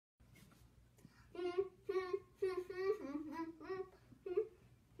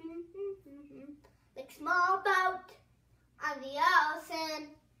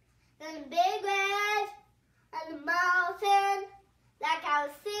and big waves and the mountain, like our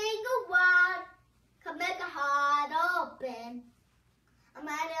single one can make a heart open.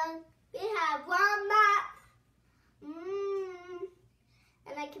 We have one mouth,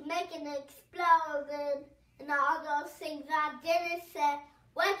 and I can make an explosion, and all those things I didn't say.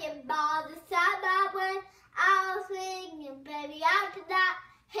 Working balls inside my way, I was singing, baby, I could not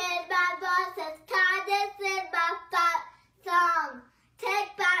hear my voice as kindness in my fight song.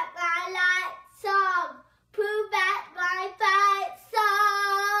 Take back my light song, prove back my fight song.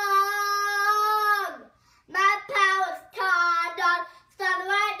 My power's turned on, starting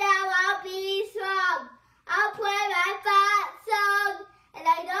right now, I'll be strong. I'll play my fight song, and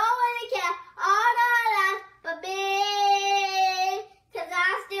I don't really care all the life but me, 'cause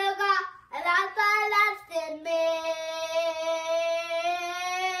I still got a life left in me.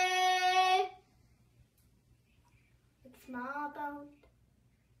 Like small boat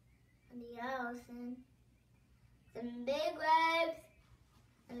on the ocean, some big waves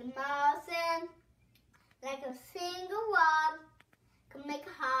and the mountain, like a single one can make a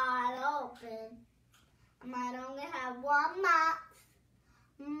heart open. I might only have one mouth,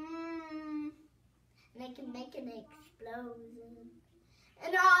 and it can make an explosion.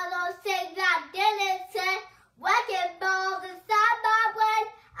 And all those things I didn't say, working balls inside my brain,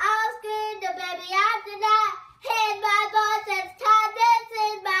 I'll scream the baby after that. Hear my voice as kindness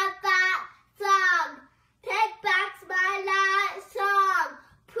in my fight song. Take back my light song,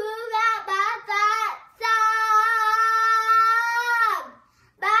 prove out my fight song.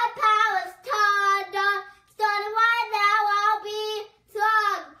 My power's turned on, starting right now, I'll be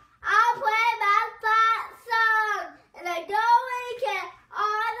strong. I'll play my fight song, and I don't really care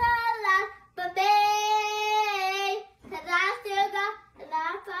all the life but me, 'cause I still got a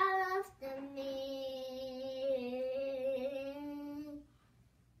life left in me.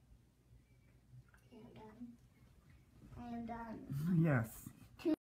 I am done. Yes.